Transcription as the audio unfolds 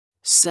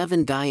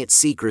7 Diet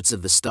Secrets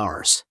of the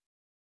Stars.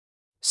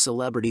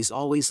 Celebrities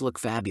always look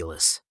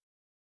fabulous.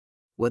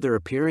 Whether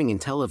appearing in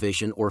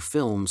television or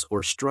films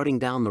or strutting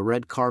down the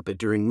red carpet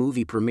during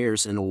movie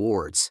premieres and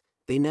awards,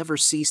 they never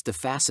cease to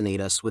fascinate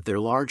us with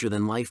their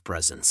larger-than-life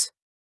presence.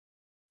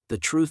 The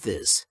truth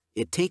is,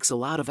 it takes a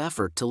lot of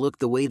effort to look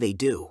the way they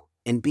do,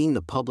 and being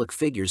the public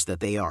figures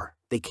that they are,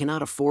 they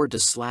cannot afford to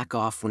slack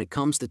off when it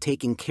comes to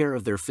taking care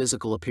of their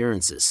physical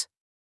appearances.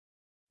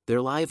 Their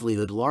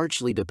livelihood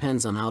largely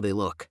depends on how they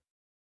look.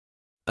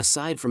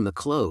 Aside from the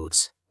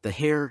clothes, the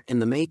hair,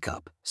 and the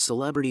makeup,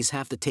 celebrities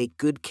have to take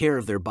good care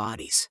of their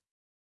bodies.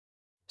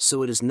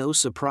 So it is no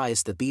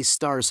surprise that these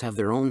stars have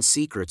their own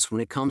secrets when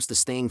it comes to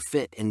staying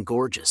fit and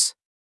gorgeous.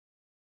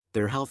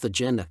 Their health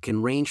agenda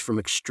can range from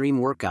extreme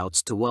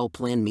workouts to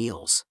well-planned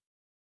meals.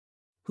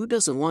 Who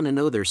doesn't want to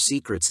know their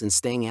secrets in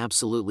staying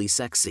absolutely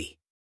sexy?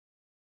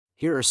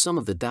 Here are some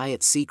of the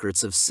diet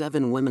secrets of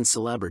 7 women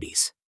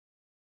celebrities.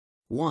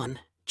 1.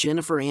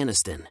 Jennifer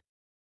Aniston.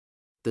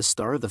 The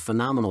star of the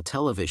phenomenal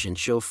television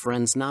show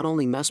Friends not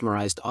only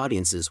mesmerized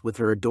audiences with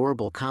her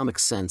adorable comic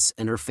sense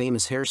and her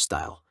famous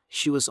hairstyle,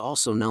 she was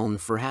also known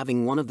for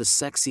having one of the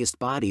sexiest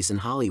bodies in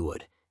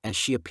Hollywood, as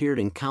she appeared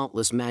in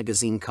countless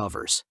magazine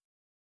covers.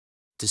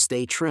 To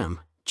stay trim,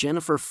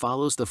 Jennifer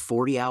follows the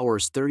 40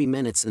 hours 30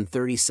 minutes and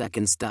 30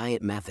 seconds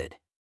diet method.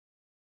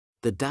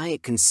 The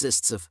diet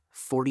consists of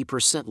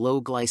 40%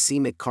 low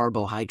glycemic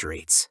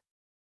carbohydrates.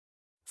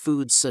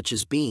 Foods such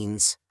as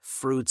beans,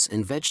 fruits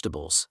and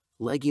vegetables,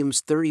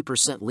 legumes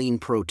 30% lean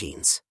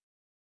proteins.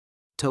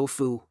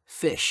 Tofu,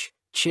 fish,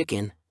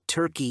 chicken,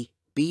 turkey,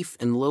 beef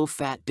and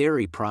low-fat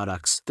dairy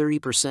products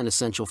 30%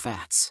 essential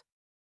fats.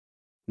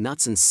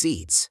 Nuts and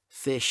seeds,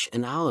 fish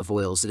and olive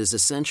oils. It is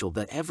essential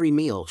that every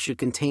meal should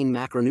contain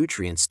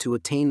macronutrients to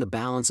attain the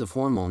balance of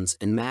hormones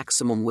and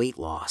maximum weight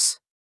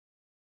loss.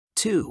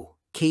 2.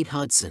 Kate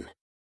Hudson.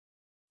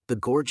 The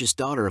gorgeous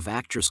daughter of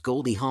actress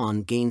Goldie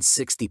Hawn gained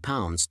 60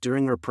 pounds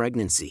during her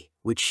pregnancy,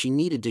 which she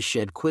needed to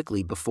shed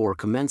quickly before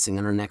commencing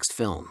on her next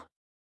film.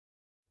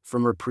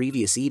 From her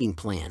previous eating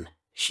plan,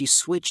 she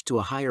switched to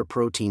a higher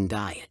protein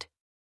diet.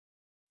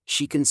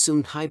 She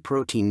consumed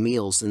high-protein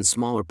meals in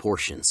smaller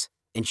portions,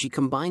 and she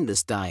combined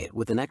this diet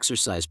with an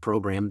exercise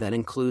program that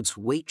includes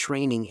weight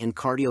training and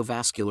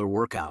cardiovascular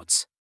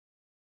workouts.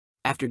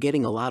 After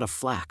getting a lot of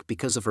flack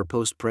because of her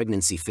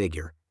post-pregnancy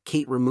figure,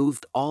 Kate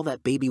removed all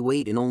that baby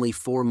weight in only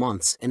 4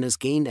 months and has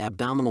gained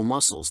abdominal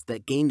muscles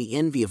that gain the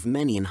envy of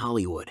many in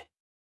Hollywood.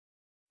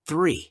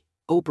 3.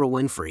 Oprah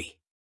Winfrey.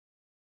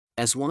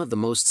 As one of the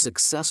most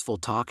successful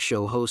talk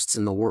show hosts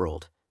in the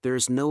world, there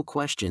is no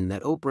question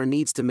that Oprah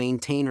needs to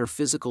maintain her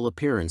physical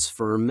appearance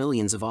for her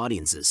millions of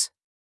audiences.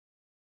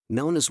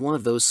 Known as one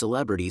of those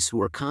celebrities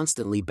who are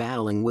constantly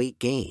battling weight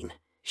gain,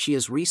 she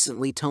has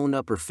recently toned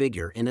up her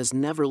figure and has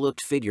never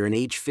looked figure in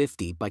age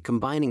 50 by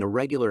combining a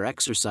regular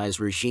exercise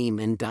regime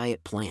and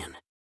diet plan.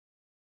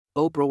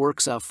 Oprah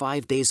works out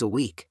 5 days a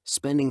week,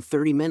 spending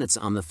 30 minutes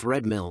on the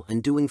treadmill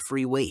and doing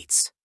free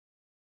weights.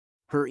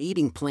 Her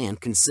eating plan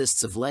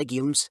consists of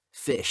legumes,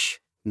 fish,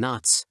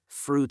 nuts,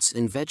 fruits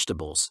and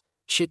vegetables,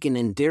 chicken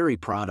and dairy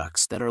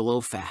products that are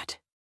low-fat.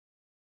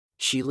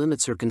 She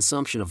limits her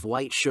consumption of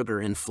white sugar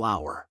and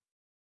flour.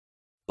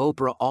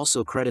 Oprah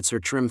also credits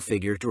her trim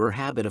figure to her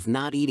habit of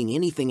not eating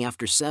anything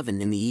after 7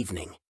 in the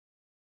evening.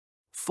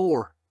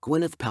 4.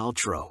 Gwyneth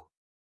Paltrow.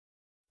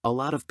 A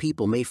lot of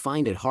people may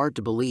find it hard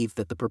to believe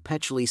that the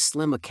perpetually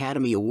slim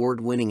Academy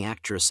Award-winning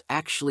actress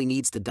actually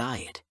needs to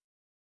diet.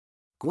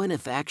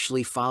 Gwyneth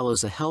actually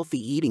follows a healthy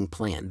eating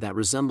plan that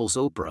resembles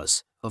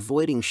Oprah's,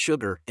 avoiding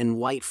sugar and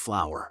white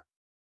flour.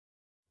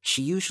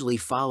 She usually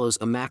follows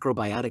a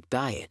macrobiotic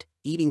diet,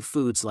 eating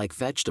foods like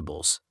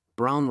vegetables,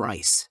 brown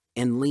rice,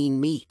 and lean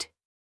meat.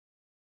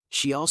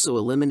 She also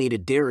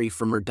eliminated dairy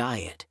from her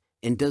diet,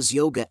 and does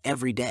yoga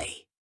every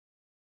day.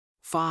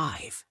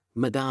 5.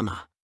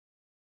 Madonna.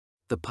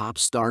 The pop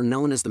star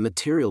known as the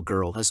Material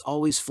Girl has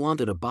always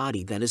flaunted a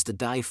body that is to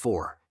die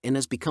for, and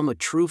has become a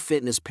true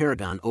fitness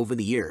paragon over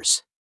the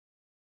years.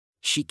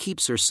 She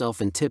keeps herself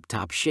in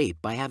tip-top shape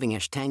by having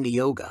Ashtanga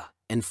yoga,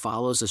 and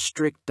follows a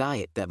strict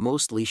diet that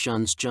mostly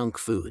shuns junk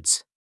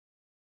foods.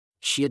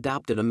 She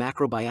adopted a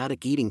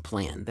macrobiotic eating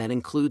plan that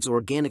includes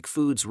organic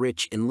foods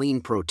rich in lean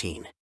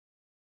protein.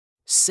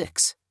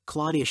 6.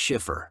 Claudia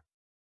Schiffer.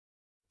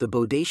 The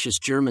bodacious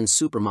German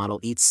supermodel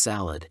eats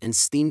salad and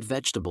steamed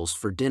vegetables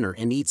for dinner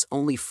and eats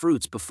only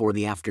fruits before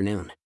the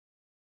afternoon.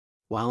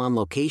 While on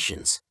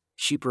locations,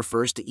 she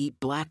prefers to eat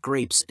black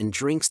grapes and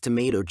drinks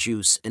tomato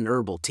juice and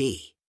herbal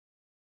tea.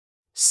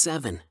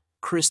 7.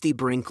 Christy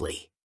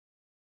Brinkley.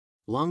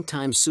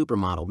 Longtime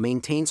supermodel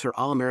maintains her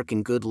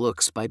all-American good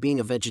looks by being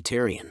a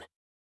vegetarian.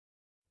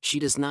 She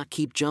does not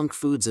keep junk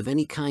foods of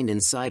any kind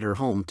inside her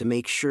home to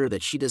make sure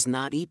that she does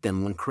not eat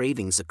them when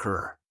cravings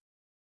occur.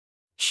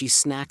 She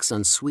snacks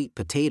on sweet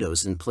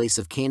potatoes in place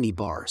of candy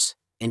bars,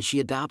 and she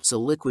adopts a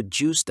liquid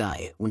juice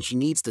diet when she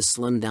needs to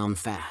slim down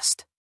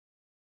fast.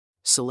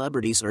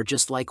 Celebrities are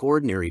just like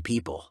ordinary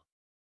people.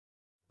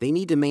 They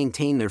need to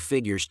maintain their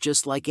figures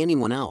just like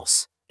anyone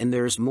else, and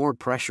there is more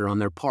pressure on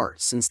their part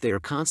since they are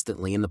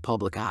constantly in the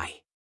public eye.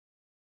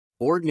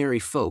 Ordinary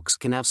folks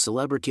can have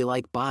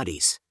celebrity-like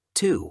bodies,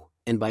 too,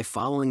 and by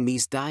following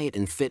these diet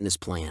and fitness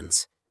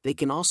plans, they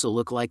can also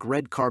look like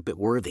red carpet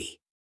worthy.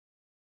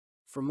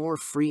 For more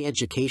free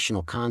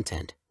educational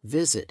content,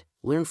 visit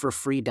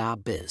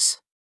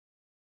learnforfree.biz.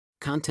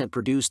 Content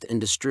produced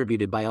and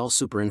distributed by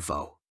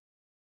AllSuperInfo.